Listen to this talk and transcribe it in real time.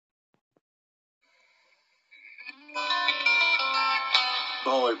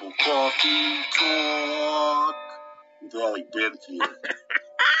Bible Coffee Talk with Ali Benfield.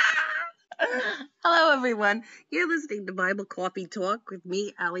 Hello, everyone. You're listening to Bible Coffee Talk with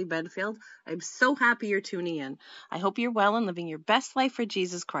me, Ali Benfield. I'm so happy you're tuning in. I hope you're well and living your best life for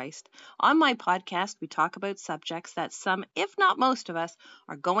Jesus Christ. On my podcast, we talk about subjects that some, if not most of us,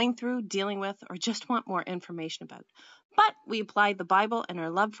 are going through, dealing with, or just want more information about. But we apply the Bible and our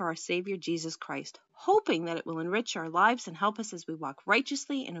love for our Savior, Jesus Christ, hoping that it will enrich our lives and help us as we walk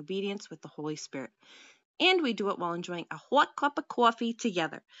righteously in obedience with the Holy Spirit. And we do it while enjoying a hot cup of coffee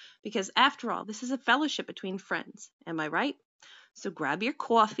together. Because after all, this is a fellowship between friends. Am I right? So grab your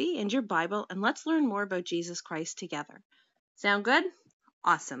coffee and your Bible and let's learn more about Jesus Christ together. Sound good?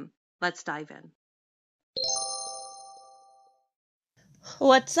 Awesome. Let's dive in.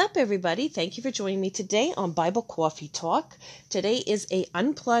 What's up, everybody? Thank you for joining me today on Bible Coffee Talk. Today is a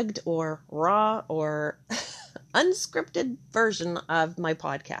unplugged or raw or unscripted version of my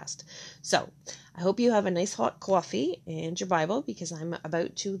podcast. So I hope you have a nice hot coffee and your Bible, because I'm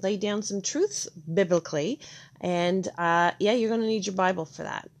about to lay down some truths biblically. And you're going to need your Bible for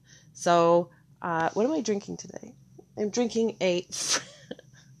that. So what am I drinking today? I'm drinking a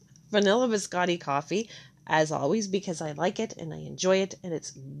vanilla biscotti coffee, as always, because I like it and I enjoy it and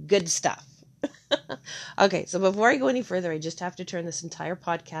it's good stuff. Okay, so before I go any further, I just have to turn this entire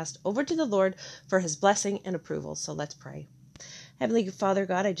podcast over to the Lord for his blessing and approval. So let's pray. Heavenly Father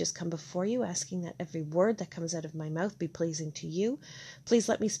God, I just come before you asking that every word that comes out of my mouth be pleasing to you. Please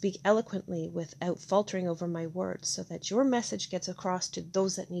let me speak eloquently without faltering over my words, so that your message gets across to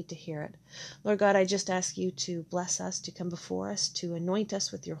those that need to hear it. Lord God, I just ask you to bless us, to come before us, to anoint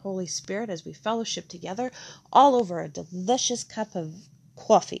us with your Holy Spirit as we fellowship together all over a delicious cup of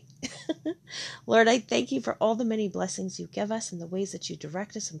coffee. Lord, I thank you for all the many blessings you give us and the ways that you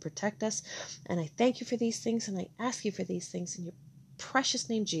direct us and protect us. And I thank you for these things, and I ask you for these things in your precious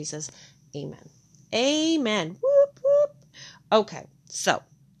name, Jesus. Amen. Amen. Whoop, whoop. Okay, so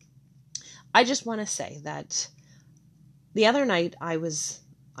I just want to say that the other night I was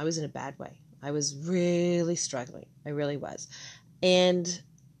in a bad way. I was really struggling. I really was. And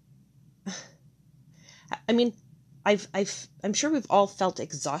I mean, I'm sure we've all felt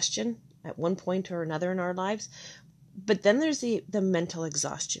exhaustion at one point or another in our lives. But then there's the mental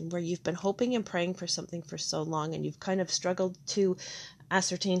exhaustion, where you've been hoping and praying for something for so long, and you've kind of struggled to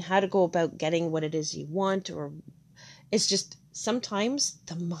ascertain how to go about getting what it is you want. Or it's just sometimes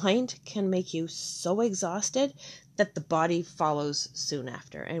the mind can make you so exhausted that the body follows soon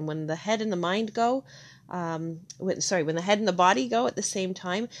after. And when the head and the mind go, when the head and the body go at the same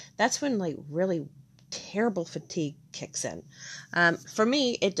time, that's when like really terrible fatigue kicks in. For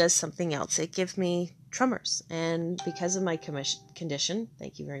me, it does something else. It gives me tremors, and because of my condition,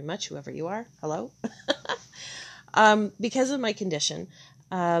 thank you very much, whoever you are, hello. Because of my condition,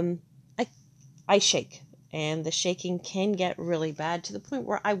 I shake, and the shaking can get really bad to the point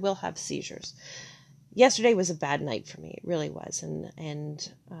where I will have seizures. Yesterday was a bad night for me. It really was,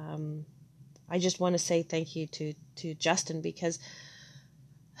 and I just want to say thank you to Justin, because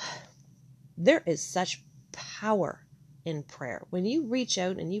there is such power in prayer. When you reach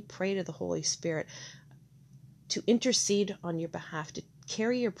out and you pray to the Holy Spirit to intercede on your behalf, to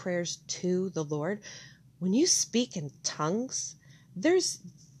carry your prayers to the Lord, when you speak in tongues, there is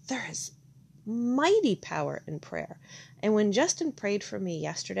mighty power in prayer. And when Justin prayed for me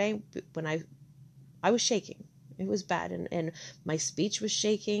yesterday, when I was shaking, it was bad, and my speech was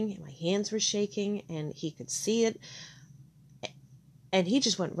shaking, and my hands were shaking, and he could see it, and he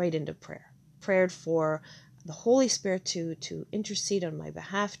just went right into prayer. Prayed for the Holy Spirit to intercede on my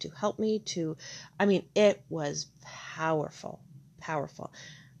behalf, to help me it was powerful.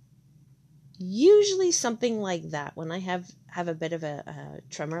 Usually something like that, when I have a bit of a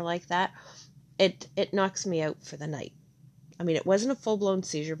tremor like that, it knocks me out for the night. I mean, it wasn't a full-blown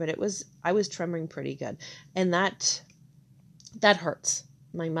seizure, but I was tremoring pretty good. And that hurts.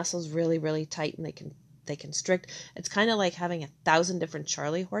 My muscles really, really tight, and they constrict. It's kind of like having 1,000 different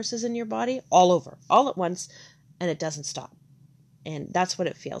Charlie horses in your body all over, all at once, and it doesn't stop. And that's what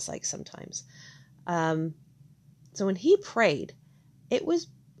it feels like sometimes. So when he prayed,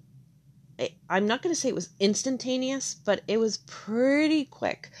 I'm not going to say it was instantaneous, but it was pretty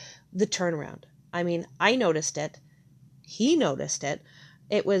quick, the turnaround. I mean, I noticed it. He noticed it.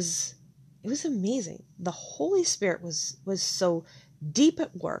 It was amazing. The Holy Spirit was so deep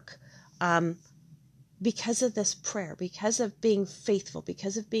at work. Because of this prayer, because of being faithful,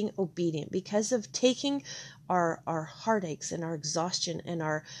 because of being obedient, because of taking our heartaches and our exhaustion and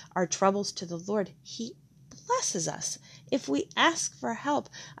our troubles to the Lord, he blesses us if we ask for help.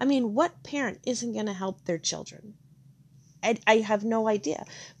 I mean, what parent isn't going to help their children? I have no idea.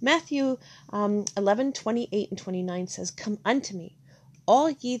 Matthew 11:28-29 says, "Come unto me, all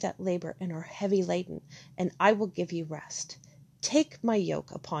ye that labor and are heavy laden, and I will give you rest. Take my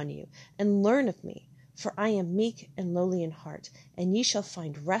yoke upon you, and learn of me, for I am meek and lowly in heart, and ye shall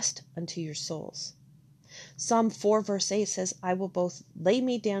find rest unto your souls." Psalm 4 verse 8 says, "I will both lay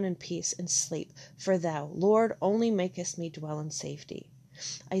me down in peace and sleep, for thou, Lord, only makest me dwell in safety."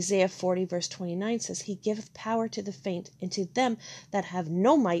 Isaiah 40 verse 29 says, "He giveth power to the faint, and to them that have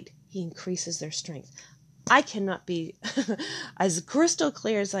no might he increases their strength." I cannot be as crystal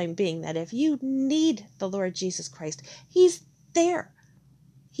clear as I'm being that if you need the Lord Jesus Christ, He's there.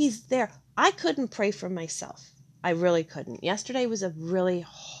 He's there. I couldn't pray for myself. I really couldn't. Yesterday was a really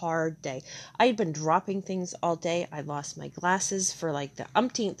hard day. I had been dropping things all day. I lost my glasses for like the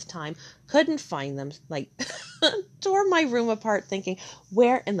umpteenth time. Couldn't find them. Like, tore my room apart thinking,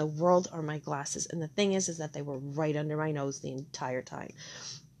 where in the world are my glasses? And the thing is that they were right under my nose the entire time.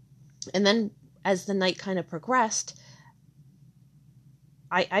 And then as the night kind of progressed,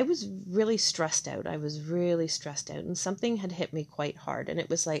 I was really stressed out. And something had hit me quite hard. And it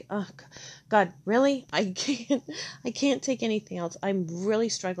was like, oh God, really? I can't take anything else. I'm really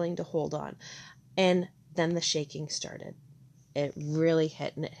struggling to hold on. And then the shaking started. It really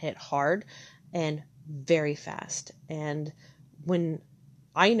hit, and it hit hard and very fast. And when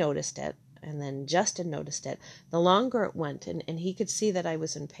I noticed it, and then Justin noticed it, the longer it went, and he could see that I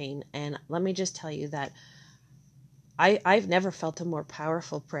was in pain. And let me just tell you that I've never felt a more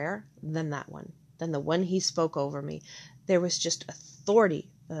powerful prayer than that one, than the one he spoke over me. There was just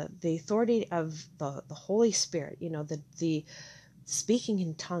authority, the authority of the Holy Spirit, the speaking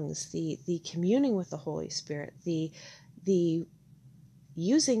in tongues, the communing with the Holy Spirit, the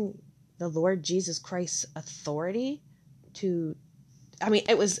using the Lord Jesus Christ's authority to,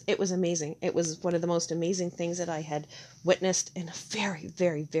 it was amazing. It was one of the most amazing things that I had witnessed in a very,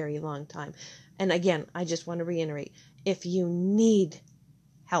 very, very long time. And again, I just want to reiterate, if you need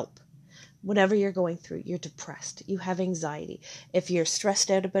help, whatever you're going through, you're depressed, you have anxiety, if you're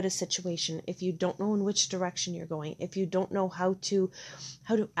stressed out about a situation, if you don't know in which direction you're going, if you don't know how to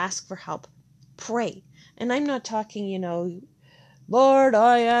ask for help, pray. And I'm not talking, Lord,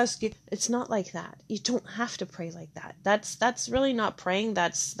 I ask you. It's not like that. You don't have to pray like that. That's really not praying.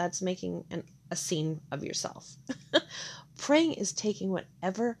 That's making a scene of yourself. Praying is taking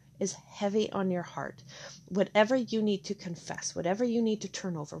whatever is heavy on your heart, whatever you need to confess, whatever you need to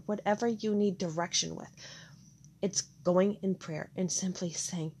turn over, whatever you need direction with. It's going in prayer and simply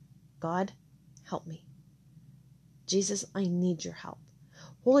saying, God, help me. Jesus, I need your help.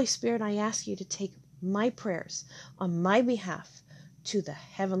 Holy Spirit, I ask you to take my prayers on my behalf to the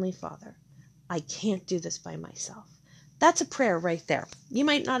Heavenly Father. I can't do this by myself. That's a prayer right there. You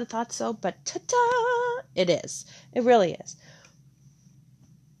might not have thought so, but ta-da! It is. It really is.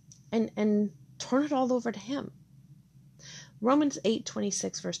 And turn it all over to Him. Romans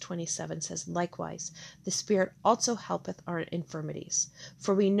 8:26 verse 27 says, "Likewise, the Spirit also helpeth our infirmities.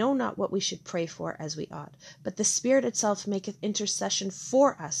 For we know not what we should pray for as we ought, but the Spirit itself maketh intercession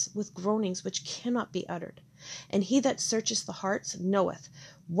for us with groanings which cannot be uttered. And He that searcheth the hearts knoweth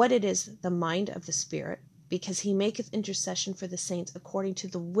what it is the mind of the Spirit, because He maketh intercession for the saints according to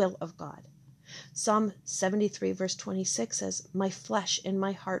the will of God." Psalm 73 verse 26 says, "My flesh and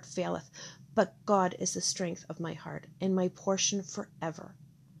my heart faileth, but God is the strength of my heart and my portion forever."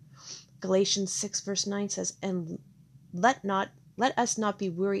 Galatians 6 verse 9 says, "And let us not be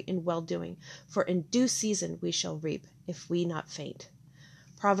weary in well-doing, for in due season we shall reap, if we not faint."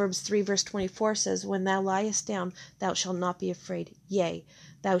 Proverbs 3 verse 24 says, "When thou liest down, thou shalt not be afraid. Yea,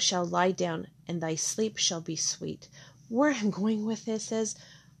 thou shalt lie down, and thy sleep shall be sweet." Where I'm going with this is,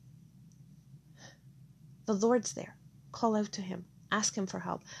 the Lord's there. Call out to Him. Ask Him for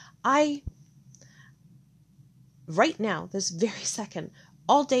help. Right now, this very second,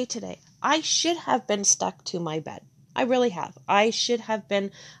 all day today, I should have been stuck to my bed. I really have. I should have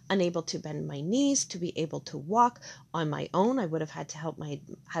been unable to bend my knees, to be able to walk on my own. I would have had to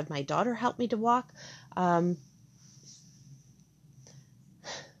have my daughter help me to walk. When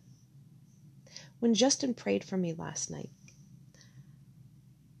Justin prayed for me last night,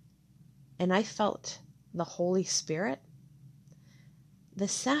 and I felt the Holy Spirit,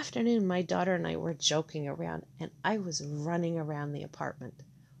 this afternoon my daughter and I were joking around, and I was running around the apartment,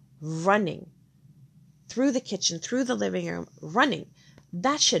 running through the kitchen, through the living room, running.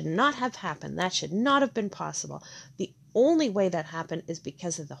 That should not have happened. That should not have been possible. The only way that happened is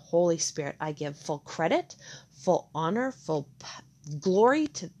because of the Holy Spirit. I give full credit, full honor, full glory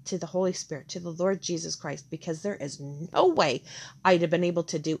to the Holy Spirit, to the Lord Jesus Christ, because there is no way I'd have been able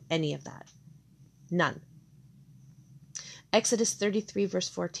to do any of that. None. Exodus 33 verse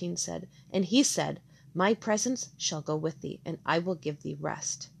 14 said, "And he said, my presence shall go with thee, and I will give thee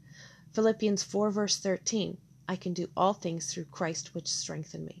rest." Philippians 4 verse 13, "I can do all things through Christ which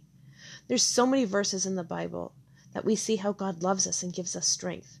strengthen me." There's so many verses in the Bible that we see how God loves us and gives us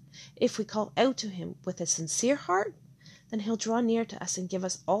strength. If we call out to him with a sincere heart, then he'll draw near to us and give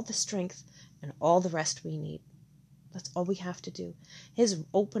us all the strength and all the rest we need. That's all we have to do. His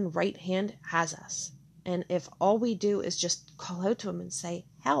open right hand has us. And if all we do is just call out to him and say,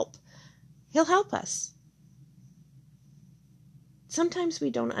 help, he'll help us. Sometimes we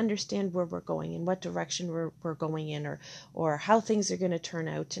don't understand where we're going and what direction we're going in, or how things are going to turn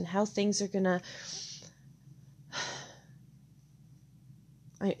out and how things are going to...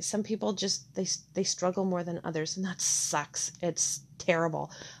 Some people just, they struggle more than others, and that sucks. It's terrible.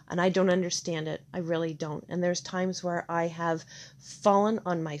 And I don't understand it. I really don't. And there's times where I have fallen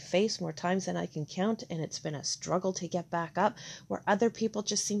on my face more times than I can count, and it's been a struggle to get back up, where other people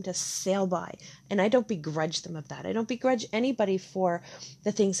just seem to sail by. And I don't begrudge them of that. I don't begrudge anybody for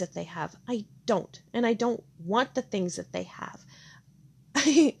the things that they have. I don't. And I don't want the things that they have.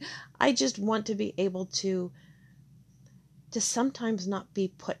 I just want to be able to sometimes not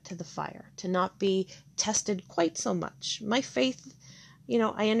be put to the fire, to not be tested quite so much. My faith,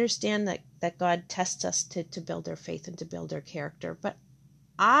 I understand that God tests us to build our faith and to build our character, but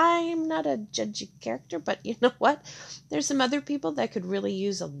I'm not a judgy character. But you know what? There's some other people that could really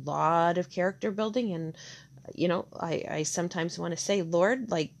use a lot of character building, and I sometimes want to say,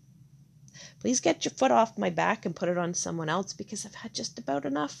 Lord, please get your foot off my back and put it on someone else, because I've had just about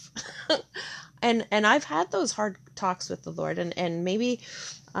enough. And I've had those hard talks with the Lord, and maybe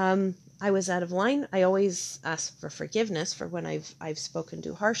I was out of line. I always ask for forgiveness for when I've spoken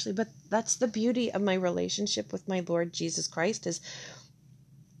too harshly, but that's the beauty of my relationship with my Lord Jesus Christ, is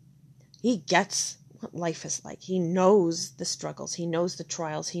he gets what life is like. He knows the struggles, he knows the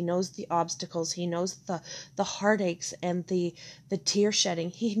trials, he knows the obstacles, he knows the heartaches and the tear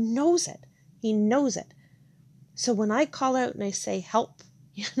shedding. He knows it. He knows it. So when I call out and I say, help,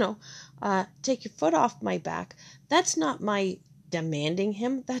 take your foot off my back, that's not my demanding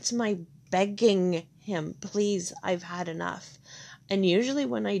him. That's my begging him, please, I've had enough. And usually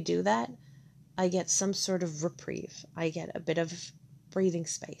when I do that, I get some sort of reprieve. I get a bit of breathing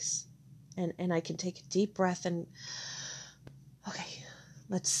space. And I can take a deep breath and, okay,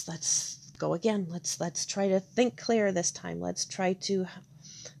 let's go again. Let's try to think clear this time. Let's try to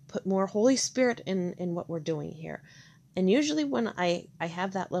put more Holy Spirit in what we're doing here. And usually when I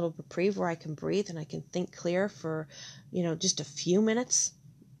have that little reprieve where I can breathe and I can think clear for, just a few minutes,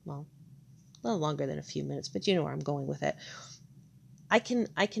 well, a little longer than a few minutes, but you know where I'm going with it. I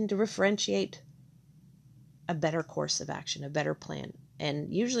can differentiate a better course of action, a better plan.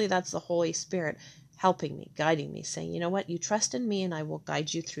 And usually that's the Holy Spirit helping me, guiding me, saying, you know what, you trust in me and I will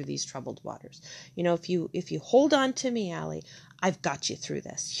guide you through these troubled waters. If you hold on to me, Allie, I've got you through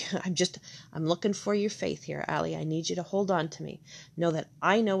this. I'm looking for your faith here, Allie. I need you to hold on to me. Know that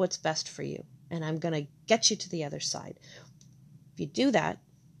I know what's best for you, and I'm going to get you to the other side. If you do that,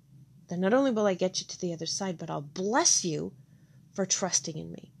 then not only will I get you to the other side, but I'll bless you for trusting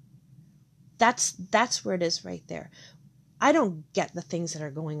in me. That's where it is right there. I don't get the things that are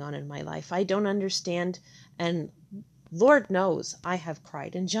going on in my life. I don't understand, and Lord knows I have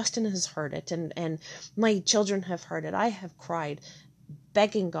cried, and Justin has heard it, and my children have heard it. I have cried,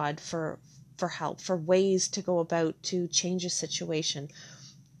 begging God for help, for ways to go about to change a situation.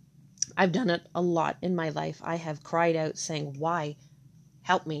 I've done it a lot in my life. I have cried out saying, why?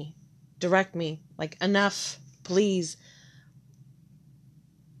 Help me, direct me, enough, please.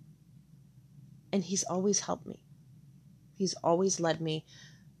 And he's always helped me. He's always led me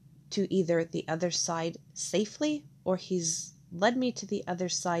to either the other side safely, or he's led me to the other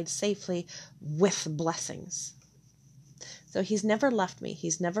side safely with blessings. So he's never left me.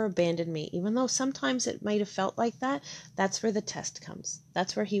 He's never abandoned me. Even though sometimes it might have felt like that, that's where the test comes.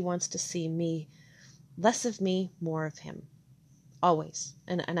 That's where he wants to see me, less of me, more of him. Always.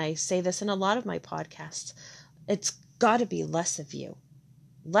 And I say this in a lot of my podcasts. It's got to be less of you.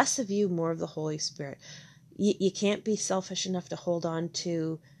 Less of you, more of the Holy Spirit. You can't be selfish enough to hold on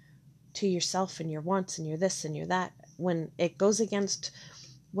to yourself and your wants and your this and your that when it goes against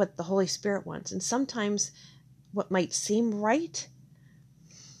what the Holy Spirit wants. And sometimes what might seem right,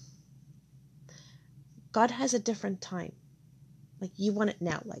 God has a different time. You want it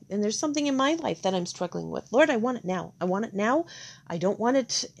now. And there's something in my life that I'm struggling with. Lord, I want it now. I want it now. I don't want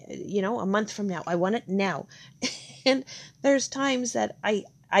it, a month from now. I want it now. And there's times that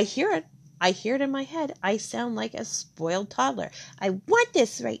I hear it. I hear it in my head. I sound like a spoiled toddler. I want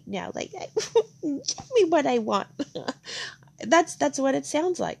this right now. Give me what I want. That's what it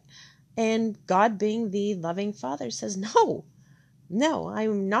sounds like. And God, being the loving Father, says, no,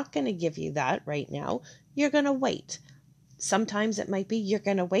 I'm not going to give you that right now. You're going to wait. Sometimes it might be you're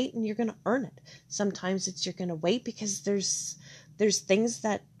going to wait and you're going to earn it. Sometimes it's you're going to wait because there's things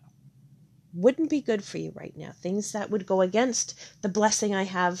that wouldn't be good for you right now, things that would go against the blessing I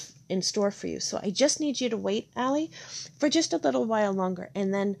have in store for you. So I just need you to wait, Allie, for just a little while longer.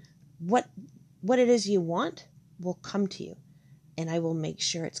 And then what it is you want will come to you. And I will make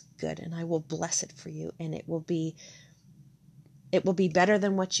sure it's good, and I will bless it for you, and it will be better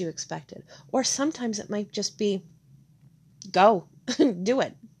than what you expected. Or sometimes it might just be, go, do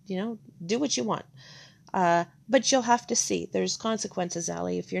it, do what you want. But you'll have to see. There's consequences,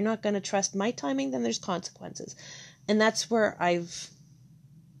 Allie. If you're not going to trust my timing, then there's consequences. And that's where I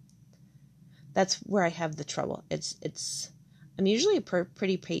have the trouble. I'm usually a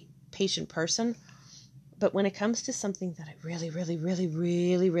pretty patient person, but when it comes to something that I really, really, really,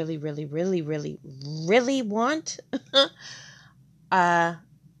 really, really, really, really, really, really want,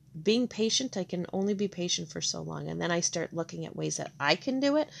 being patient, I can only be patient for so long. And then I start looking at ways that I can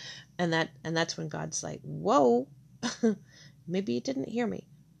do it. And that's when God's like, whoa, maybe you didn't hear me.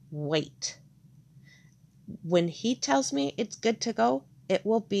 Wait. When he tells me it's good to go, it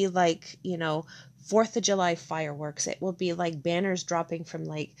will be like, 4th of July fireworks. It will be like banners dropping from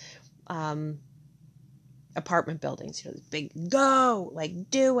apartment buildings, big go, like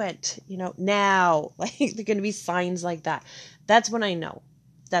do it, now, like they're going to be signs like that. That's when I know,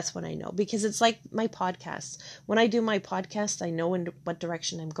 because it's like my podcast. When I do my podcast, I know in what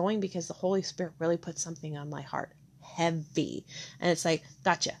direction I'm going because the Holy Spirit really puts something on my heart heavy. And it's like,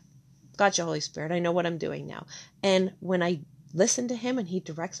 gotcha, Holy Spirit. I know what I'm doing now. And when I listen to him and he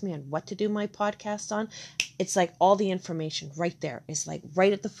directs me on what to do my podcast on, it's like all the information right there is like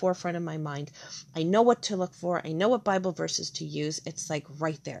right at the forefront of my mind. I know what to look for. I know what Bible verses to use. It's like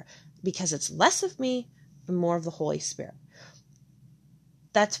right there because it's less of me and more of the Holy Spirit.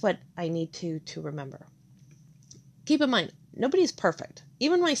 That's what I need to remember. Keep in mind, nobody's perfect.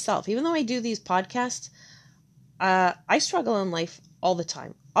 Even myself, even though I do these podcasts, I struggle in life all the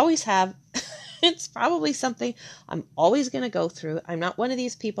time. Always have. It's probably something I'm always going to go through. I'm not one of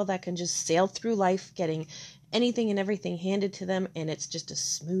these people that can just sail through life getting anything and everything handed to them and it's just a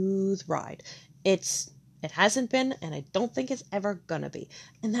smooth ride. It hasn't been, and I don't think it's ever going to be.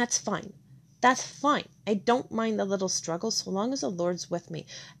 And that's fine. That's fine. I don't mind the little struggles so long as the Lord's with me.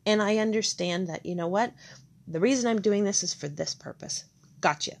 And I understand that, you know what? The reason I'm doing this is for this purpose.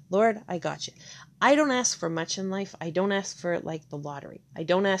 Gotcha. Lord, I got you. I don't ask for much in life. I don't ask for like the lottery. I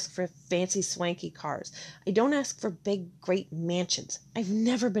don't ask for fancy swanky cars. I don't ask for big, great mansions. I've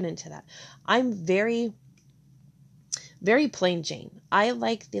never been into that. I'm very, very plain Jane. I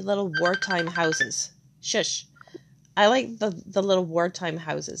like the little wartime houses. Shush. I like the little wartime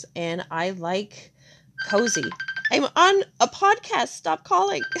houses, and I like cozy. I'm on a podcast. Stop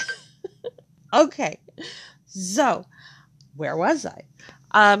calling. Okay. So, where was I?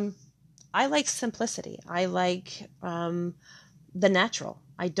 I like simplicity. I like the natural.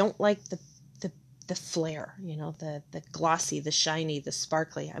 I don't like the flair, the glossy, the shiny, the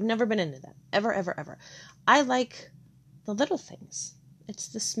sparkly. I've never been into that. Ever, ever, ever. I like the little things. It's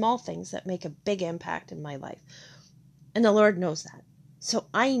the small things that make a big impact in my life. And the Lord knows that. So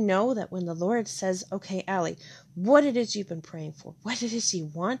I know that when the Lord says, okay, Allie, what it is you've been praying for, what it is you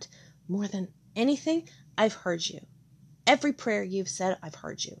want, more than anything, I've heard you. Every prayer you've said, I've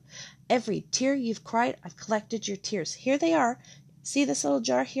heard you. Every tear you've cried, I've collected your tears. Here they are. See this little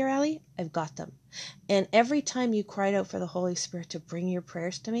jar here, Allie? I've got them. And every time you cried out for the Holy Spirit to bring your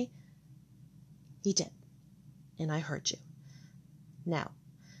prayers to me, he did. And I heard you. Now,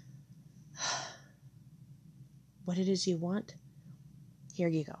 what it is you want, here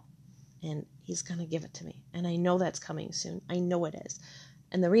you go. And he's going to give it to me. And I know that's coming soon. I know it is.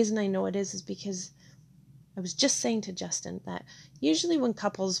 And the reason I know it is because I was just saying to Justin that usually when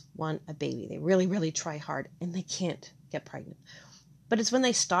couples want a baby, they really, really try hard and they can't get pregnant. But it's when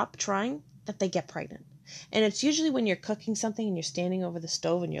they stop trying that they get pregnant. And it's usually when you're cooking something and you're standing over the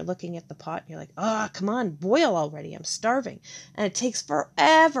stove and you're looking at the pot and you're like, oh, come on, boil already. I'm starving. And it takes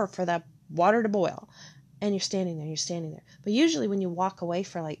forever for that water to boil. And you're standing there. But usually when you walk away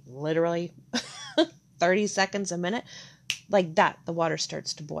for like literally 30 seconds, a minute, like that, the water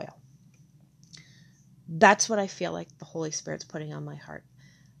starts to boil. That's what I feel like the Holy Spirit's putting on my heart.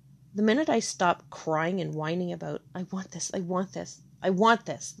 The minute I stop crying and whining about, I want this,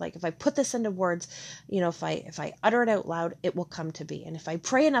 like if I put this into words, if I utter it out loud, it will come to be. And if I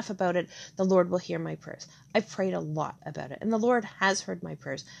pray enough about it, the Lord will hear my prayers. I've prayed a lot about it, and the Lord has heard my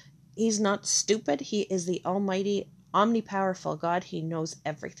prayers. He's not stupid. He is the almighty, omnipowerful God. He knows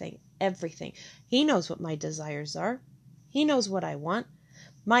everything, everything. He knows what my desires are. He knows what I want.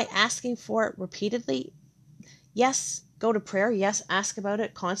 My asking for it repeatedly, yes, go to prayer. Yes, ask about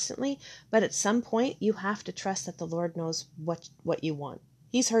it constantly. But at some point, you have to trust that the Lord knows what you want.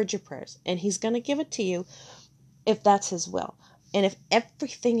 He's heard your prayers, and He's going to give it to you if that's His will. And if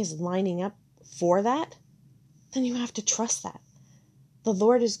everything is lining up for that, then you have to trust that. The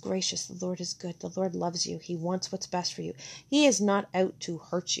Lord is gracious. The Lord is good. The Lord loves you. He wants what's best for you. He is not out to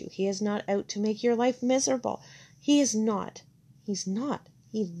hurt you. He is not out to make your life miserable. He is not. He's not.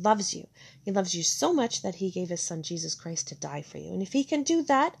 He loves you. He loves you so much that He gave His Son, Jesus Christ, to die for you. And if He can do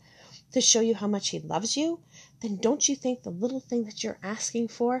that to show you how much He loves you, then don't you think the little thing that you're asking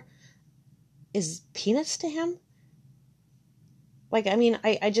for is peanuts to Him? Like, I mean,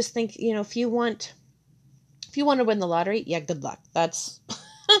 I just think, if you want to win the lottery, yeah, good luck. That's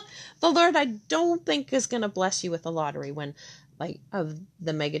the Lord, I don't think, is going to bless you with the lottery of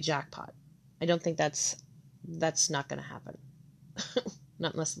the mega jackpot. I don't think that's not going to happen.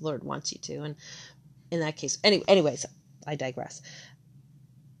 Not unless the Lord wants you to. And in that case, anyways, I digress.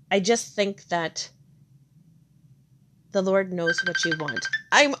 I just think that the Lord knows what you want.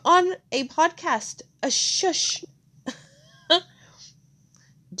 I'm on a podcast. A shush.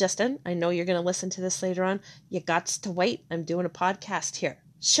 Justin, I know you're going to listen to this later on. You gots to wait. I'm doing a podcast here.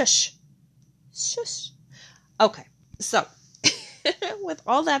 Shush. Shush. Okay, so with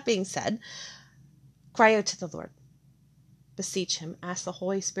all that being said, cry out to the Lord. Beseech Him. Ask the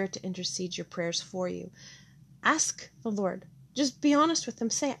Holy Spirit to intercede your prayers for you. Ask the Lord. Just be honest with Him.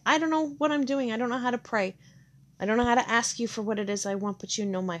 Say, I don't know what I'm doing. I don't know how to pray. I don't know how to ask you for what it is I want, but you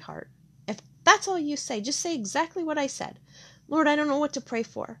know my heart. If that's all you say, just say exactly what I said. Lord, I don't know what to pray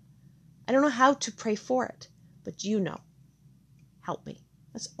for. I don't know how to pray for it, but you know. Help me.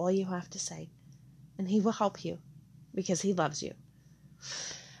 That's all you have to say. And He will help you because He loves you.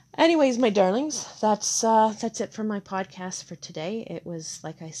 Anyways, my darlings, that's it for my podcast for today. It was,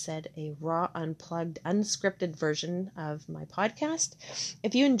 like I said, a raw, unplugged, unscripted version of my podcast.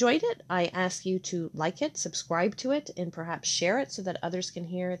 If you enjoyed it, I ask you to like it, subscribe to it, and perhaps share it so that others can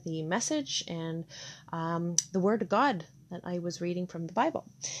hear the message and the Word of God that I was reading from the Bible.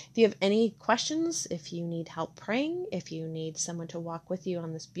 If you have any questions, if you need help praying, if you need someone to walk with you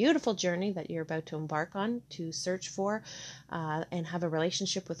on this beautiful journey that you're about to embark on to search for and have a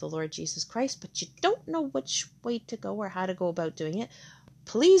relationship with the Lord Jesus Christ, but you don't know which way to go or how to go about doing it,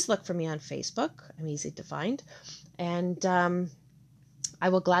 please look for me on Facebook. I'm easy to find. And I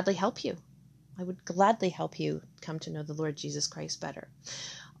will gladly help you. I would gladly help you come to know the Lord Jesus Christ better.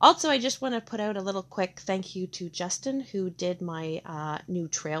 Also, I just want to put out a little quick thank you to Justin, who did my new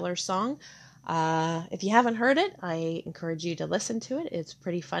trailer song. If you haven't heard it, I encourage you to listen to it. It's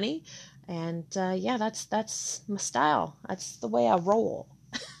pretty funny. And yeah, that's my style. That's the way I roll.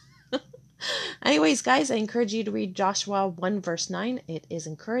 Anyways, guys, I encourage you to read Joshua 1 verse 9. It is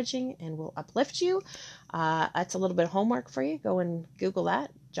encouraging and will uplift you. That's a little bit of homework for you. Go and Google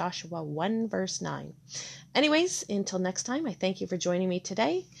that. Joshua 1 verse 9. Anyways, until next time, I thank you for joining me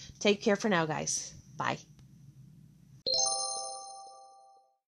today. Take care for now, guys. Bye.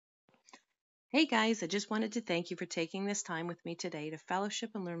 Hey guys, I just wanted to thank you for taking this time with me today to fellowship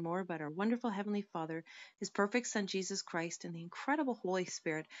and learn more about our wonderful Heavenly Father, His perfect Son Jesus Christ, and the incredible Holy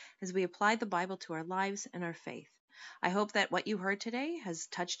Spirit as we apply the Bible to our lives and our faith. I hope that what you heard today has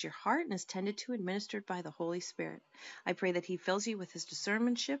touched your heart and is tended to and ministered by the Holy Spirit. I pray that He fills you with His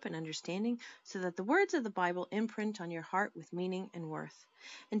discernmentship and understanding so that the words of the Bible imprint on your heart with meaning and worth.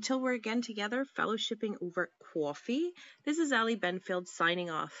 Until we're again together, fellowshipping over coffee, this is Allie Benfield signing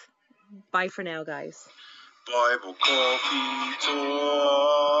off. Bye for now, guys. Bible Coffee Talk.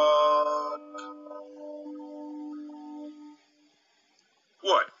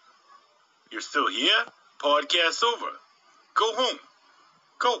 What? You're still here? Podcast's over. Go home.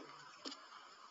 Go.